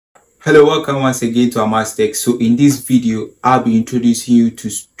Hello, welcome once again to AMASS Tech. So in this video, I'll be introducing you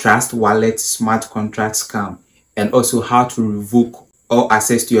to Trust Wallet smart contract scam and also how to revoke or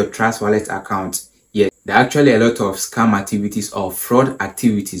access to your Trust Wallet account. Yes, there are actually a lot of scam activities or fraud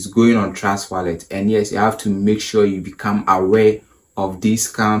activities going on Trust Wallet, and yes, you have to make sure you become aware of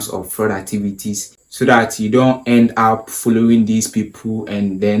these scams or fraud activities so that you don't end up following these people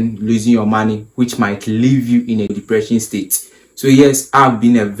and then losing your money, which might leave you in a depression state. So yes, I've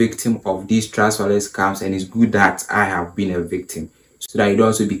been a victim of these Trust Wallet scams, and it's good that I have been a victim so that you don't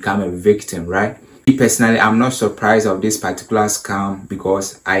also become a victim, right? Me personally, I'm not surprised of this particular scam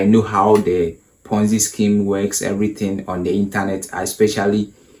because I know how the Ponzi scheme works, everything on the internet,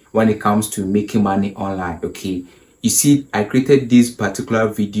 especially when it comes to making money online. Okay, you see, I created this particular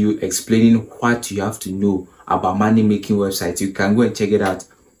video explaining what you have to know about money making websites. You can go and check it out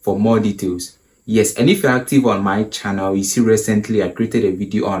for more details. Yes, and if you're active on my channel, you see recently I created a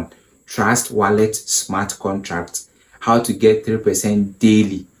video on Trust Wallet smart contracts, how to get 3%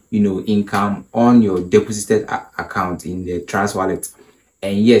 daily income on your deposited account in the Trust Wallet.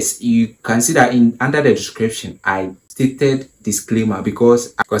 And yes, you can see that in under the description I stated disclaimer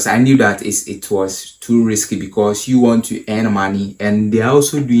because I knew that it was too risky, because you want to earn money and they are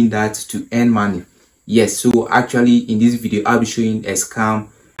also doing that to earn money. Yes, so actually in this video I'll be showing a scam,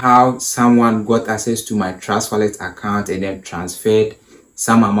 how someone got access to my Trust Wallet account and then transferred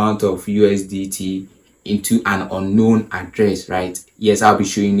some amount of USDT into an unknown address, right? Yes, I'll be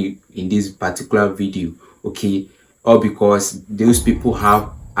showing you in this particular video, okay? All because those people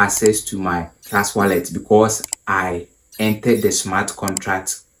have access to my Trust Wallet because I entered the smart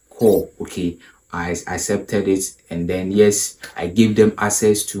contract call, okay? I accepted it, and then yes, I gave them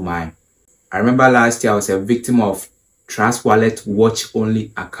access to my, I remember last year I was a victim of Trust Wallet watch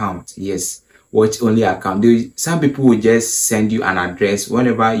only account. Yes, watch only account. Some people will just send you an address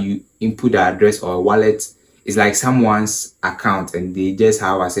whenever you input the address or wallet. It's like someone's account and they just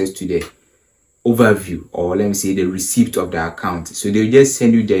have access to the overview, or let me say the receipt of the account. So they'll just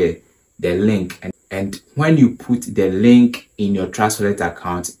send you the link, and when you put the link in your Trust Wallet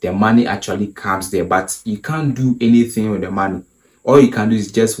account, the money actually comes there, but you can't do anything with the money. All you can do is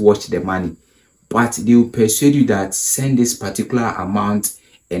just watch the money. But they will persuade you that send this particular amount,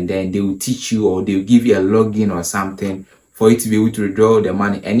 and then they will teach you, or they will give you a login or something for you to be able to withdraw the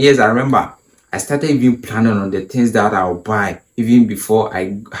money. And yes, I remember I started even planning on the things that I'll buy even before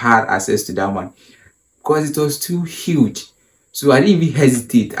I had access to that one, because it was too huge. So I didn't even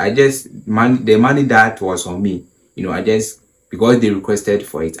hesitate. I just the money that was on me, I just, because they requested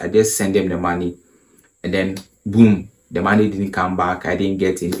for it, I just sent them the money, and then boom, the money didn't come back. I didn't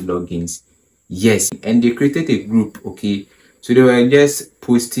get any logins. Yes, and they created a group, okay? So they were just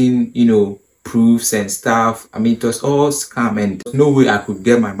posting, proofs and stuff. I mean, it was all scam, and no way I could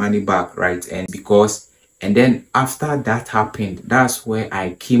get my money back, right? And then after that happened, that's where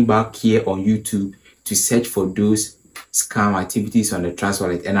I came back here on YouTube to search for those scam activities on the Trust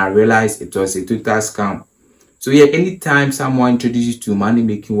Wallet, and I realized it was a total scam. So yeah, anytime someone introduces you to money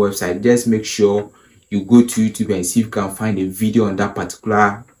making website, just make sure you go to YouTube and see if you can find a video on that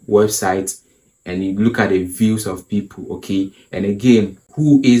particular website, and you look at the views of people, okay? And again,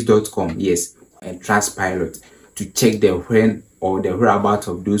 whois.com, yes, and Trustpilot to check the when or the whereabouts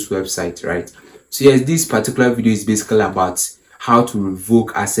of those websites, right? So yes, this particular video is basically about how to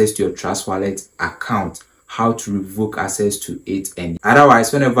revoke access to your Trust Wallet account, how to revoke access to it. And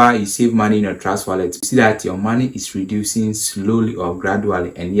otherwise, whenever you save money in your Trust Wallet, you see that your money is reducing slowly or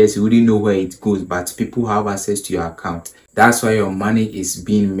gradually, and yes, you wouldn't know where it goes, but people have access to your account. That's why your money is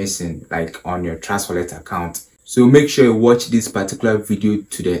being missing, like on your Trust Wallet account. So make sure you watch this particular video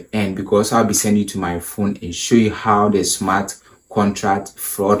to the end, because I'll be sending you to my phone and show you how the smart contract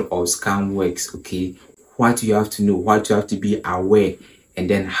fraud or scam works, okay? What you have to know, what you have to be aware, and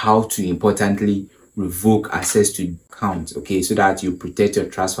then how to importantly revoke access to accounts, okay? So that you protect your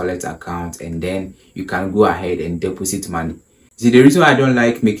Trust Wallet account, and then you can go ahead and deposit money. See, the reason why I don't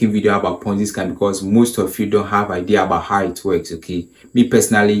like making video about Ponzi scam, because most of you don't have idea about how it works, okay? Me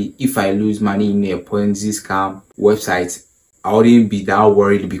personally, if I lose money in a Ponzi scam website, I wouldn't be that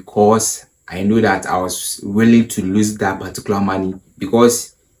worried, because I know that I was willing to lose that particular money,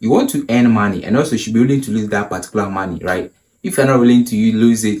 because you want to earn money and also you should be willing to lose that particular money, right? If you're not willing to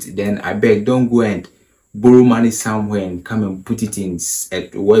lose it, then I beg, don't go and borrow money somewhere and come and put it in a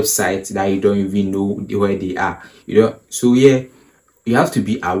website that you don't even know where they are, So yeah, you have to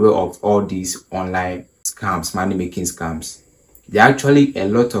be aware of all these online scams, money making scams. There are actually a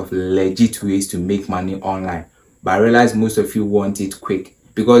lot of legit ways to make money online, but I realize most of you want it quick,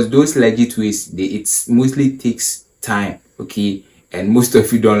 because those legit ways, it mostly takes time, okay? and most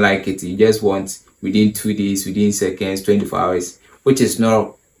of you don't like it. You just want within 2 days, within seconds, 24 hours, which is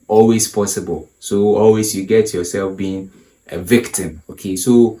not always possible. So always you get yourself being a victim. Okay,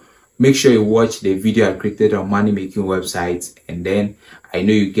 so make sure you watch the video I created on money making websites, and then I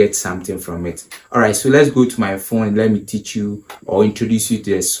know you get something from it. All right, so let's go to my phone and let me teach you or introduce you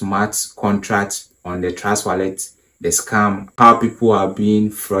to the smart contracts on the Trust Wallet, the scam, how people are being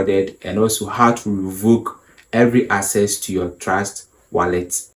frauded, and also how to revoke every access to your Trust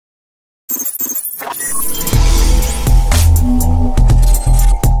Wallet.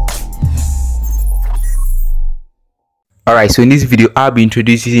 Alright, so in this video I'll be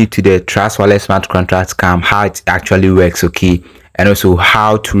introducing you to the Trust Wallet smart contract scam, how it actually works, okay, and also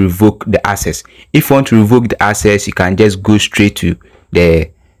how to revoke the access. If you want to revoke the access, you can just go straight to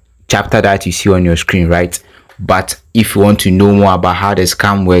the chapter that you see on your screen, right? But if you want to know more about how the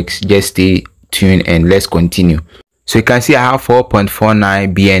scam works, just stay tuned and let's continue. So you can see I have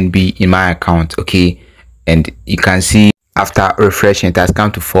 4.49 BNB in my account, okay, and you can see after refreshing it has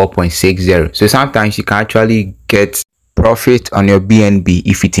come to 4.60. so sometimes you can actually get profit on your BNB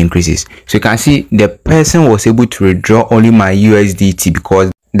if it increases. So you can see the person was able to withdraw only my USDT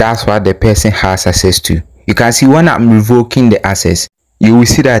because that's what the person has access to. You can see when I'm revoking the access, you will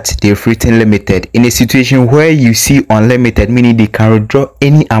see that they've written limited. In a situation where you see unlimited, meaning they can withdraw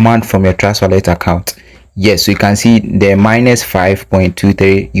any amount from your Trust Wallet account. Yes, so you can see the minus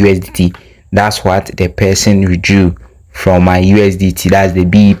 5.23 USDT. That's what the person withdrew from my USDT. That's the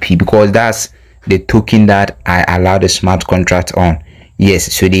BEP, because that's the token that I allowed the smart contract on.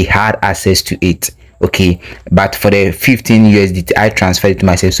 Yes, so they had access to it, okay, but for the 15 USDT I transferred it to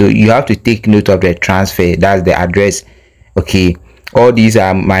myself. So you have to take note of the transfer, that's the address, okay. All these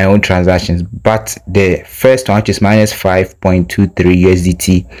are my own transactions, but the first one, which is minus 5.23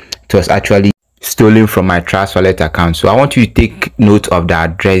 USDT, it was actually stolen from my Trust Wallet account. So I want you to take note of the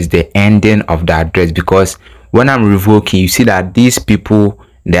address, the ending of the address, because when I'm revoking, you see that these people,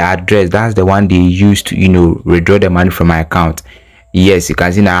 the address, that's the one they used to, you know, withdraw the money from my account. Yes, you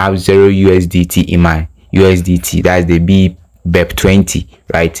can see now I have 0 USDT in my USDT. That's the BEP20,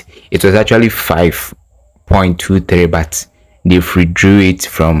 right? It was actually 5.23, but they withdrew it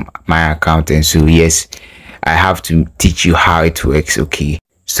from my account, and so yes, I have to teach you how it works, okay.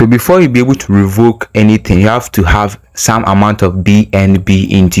 So before you be able to revoke anything, you have to have some amount of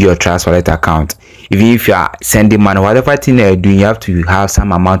BNB into your Trust Wallet account. Even if you are sending money, whatever thing you're doing, you have to have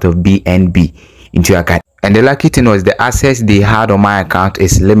some amount of BNB into your account. And the lucky thing was the access they had on my account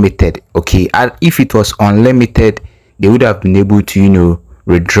is limited, okay. And if it was unlimited, they would have been able to, you know,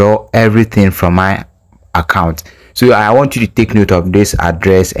 withdraw everything from my account. So I want you to take note of this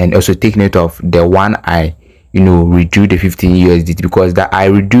address, and also take note of the one I, you know, withdrew the 15 USDT, because that I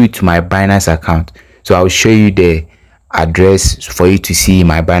withdrew it to my Binance account. So I'll show you the address for you to see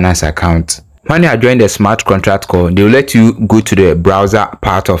my Binance account. When you are joining the smart contract call, they will let you go to the browser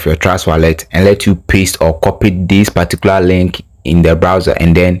part of your Trust Wallet and let you paste or copy this particular link in the browser,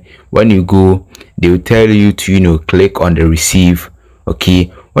 and then when you go, they will tell you to, you know, click on the receive,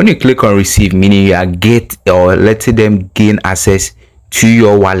 okay. When you click on receive, meaning you are get or letting them gain access to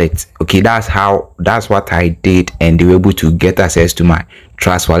your wallet, okay. That's what I did, and they were able to get access to my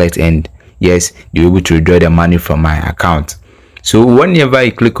Trust Wallet, and yes, they were able to withdraw the money from my account. So whenever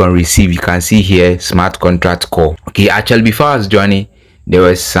you click on receive, you can see here smart contract call, okay. Actually, before I was joining, there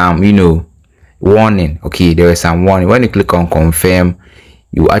was some, you know, warning, okay. There was some warning. When you click on confirm,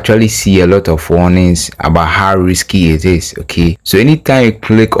 you actually see a lot of warnings about how risky it is, okay. So anytime you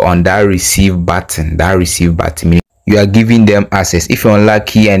click on that receive button, meaning you are giving them access. If you're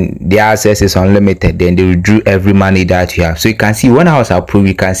unlucky and their access is unlimited, then they withdrew every money that you have. So you can see when I was approved,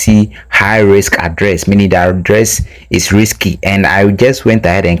 you can see high risk address, meaning the address is risky, and I just went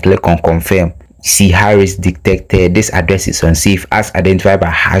ahead and click on confirm. See, high risk detected, this address is unsafe as identified by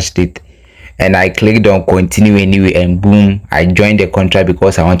hashed it, and I clicked on continue anyway, and boom, I joined the contract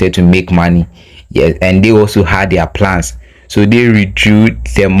because I wanted to make money. Yes, and they also had their plans, so they withdrew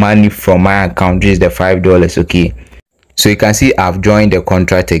the money from my account, which is the $5, okay. So you can see I've joined the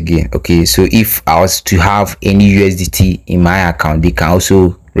contract again, okay. So if I was to have any USDT in my account, they can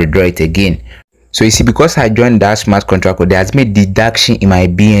also withdraw it again. So you see, because I joined that smart contract, they has made deduction in my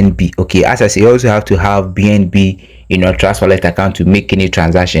BNB, okay. As I say, you also have to have BNB in your Trust Wallet account to make any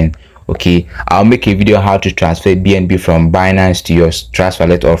transaction, okay. I'll make a video on how to transfer BNB from Binance to your Trust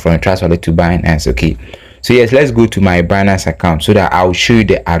Wallet, or from your Trust Wallet to Binance, okay. So yes, let's go to my Binance account so that I'll show you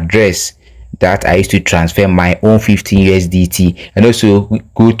the address that I used to transfer my own 15 USDT, and also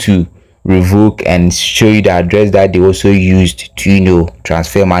go to revoke and show you the address that they also used to, you know,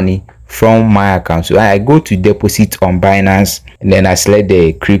 transfer money from my account. So I go to deposit on Binance, and then I select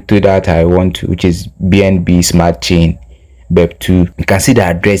the crypto that I want to, which is BNB Smart Chain BEP2. You can see the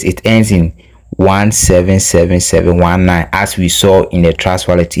address, it ends in 177719, as we saw in the Trust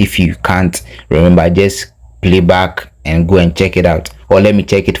Wallet. If you can't remember, just play back and go and check it out, or let me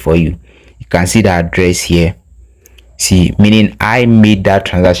check it for you. You can see the address here. See, meaning I made that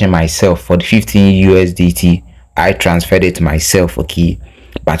transaction myself. For the 15 USDT, I transferred it myself, okay?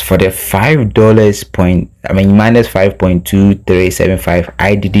 But for the $5 minus 5.2375,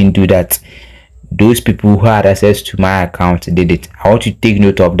 I didn't do that. Those people who had access to my account did it. I want you to take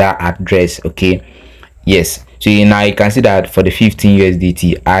note of that address, okay? Yes, so now you can see that for the 15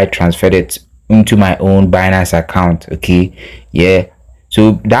 USDT, I transferred it into my own Binance account, okay? Yeah,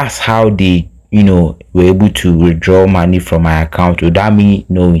 so that's how they, were able to withdraw money from my account without me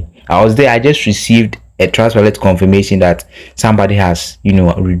knowing. I was there, I just received a Trust Wallet confirmation that somebody has,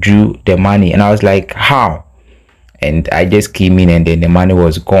 withdrew the money, and I was like, how? And I just came in, and then the money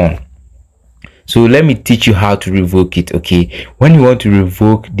was gone. So let me teach you how to revoke it, okay? When you want to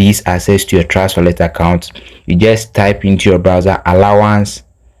revoke this access to your Trust Wallet account, you just type into your browser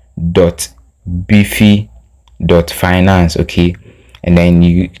allowance.beefy.finance, okay? And then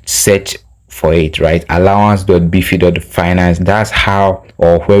you search for it, right? allowance.beefy.finance. That's how,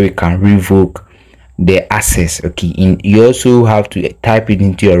 or where we can revoke the access, okay? You also have to type it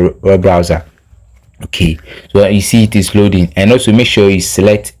into your web browser, okay? So you see it is loading, and also make sure you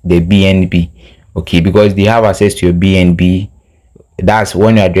select the BNB, okay, because they have access to your BNB. That's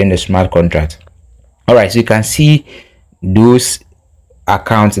when you are doing the smart contract. All right, so you can see those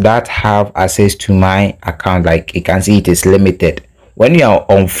accounts that have access to my account. Like you can see, it is limited. When you are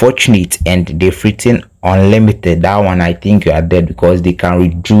unfortunate and they've written unlimited, that one, I think you are dead, because they can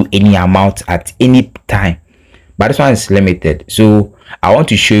withdraw any amount at any time. But this one is limited. So I want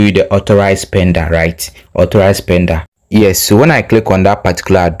to show you the authorized spender, right? Authorized spender. Yes, so when I click on that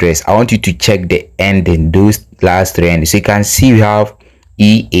particular address, I want you to check the ending, those last three endings. So you can see we have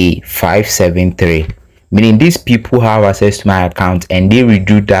EA573, meaning these people have access to my account, and they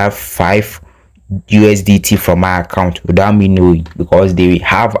withdrew that 5 USDT from my account without me knowing, because they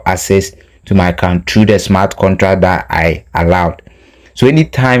have access to my account through the smart contract that I allowed. So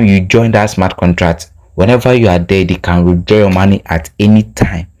anytime you join that smart contract, whenever you are there, they can withdraw your money at any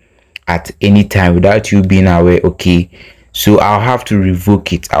time without you being aware, okay? So I'll have to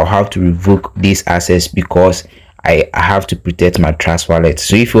revoke it. I'll have to revoke this access, because I have to protect my Trust Wallet.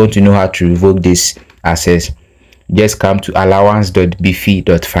 So if you want to know how to revoke this access, just come to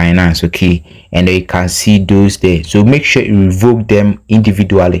allowance.beefy.finance, okay? And then you can see those there. So make sure you revoke them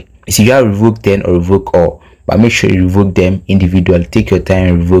individually. So you have revoke them or revoke all, but make sure you revoke them individually. Take your time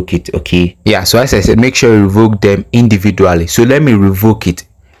and revoke it, okay? Yeah, so as I said, make sure you revoke them individually. So let me revoke it.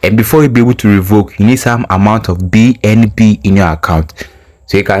 And before you be able to revoke, you need some amount of BNB in your account.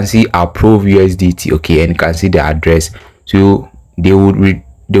 So you can see approve USDT, okay? And you can see the address. So they would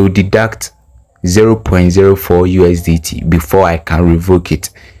deduct 0.04 USDT before I can revoke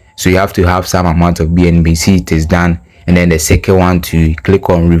it. So you have to have some amount of BNB. See, it is done. And then the second one, to click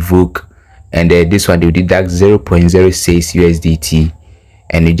on revoke, and then this one, they will deduct 0.06 USDT,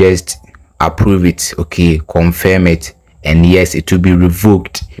 and you just approve it, okay? Confirm it, and yes, it will be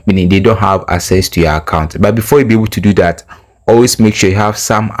revoked, meaning they don't have access to your account. But before you be able to do that, always make sure you have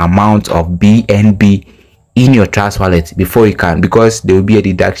some amount of BNB in your Trust Wallet before you can, because there will be a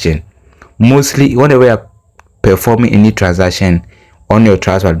deduction. Mostly whenever you're performing any transaction on your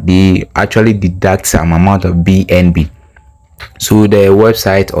Trust Wallet, they actually deduct some amount of BNB. So the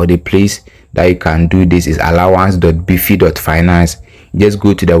website or the place that you can do this is allowance.beefy.finance. You just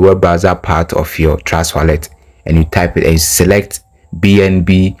go to the web browser part of your Trust Wallet, and you type it and you select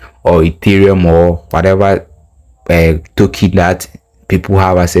BNB or Ethereum or whatever token that people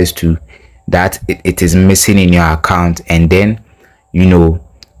have access to, that it is missing in your account, and then you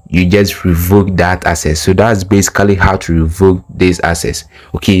just revoke that access. So that's basically how to revoke this access,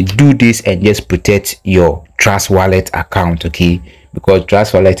 okay? Do this and just protect your Trust Wallet account, okay? Because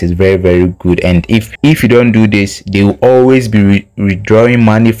Trust Wallet is very, very good, and if you don't do this, they will always be withdrawing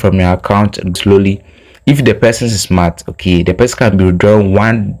money from your account slowly. If the person is smart, okay, the person can be withdrawing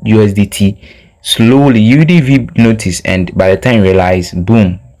 1 USDT slowly. You didn't even notice, and by the time you realize,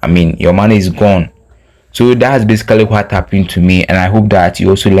 boom, your money is gone. So that's basically what happened to me, and I hope that you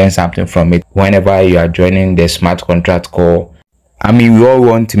also learn something from it whenever you are joining the smart contract call. We all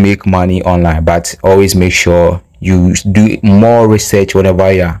want to make money online, but always make sure you do more research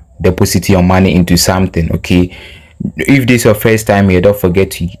whenever you are depositing your money into something, okay? If this is your first time here, don't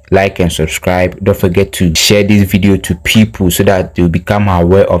forget to like and subscribe. Don't forget to share this video to people so that they'll become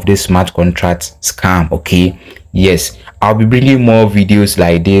aware of this smart contract scam. Okay, yes, I'll be bringing more videos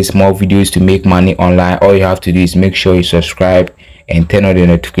like this, more videos to make money online. All you have to do is make sure you subscribe and turn on the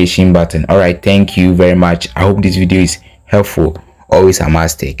notification button. All right, thank you very much. I hope this video is helpful. Always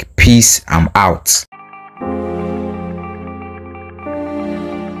AMASS Tech. Peace. I'm out.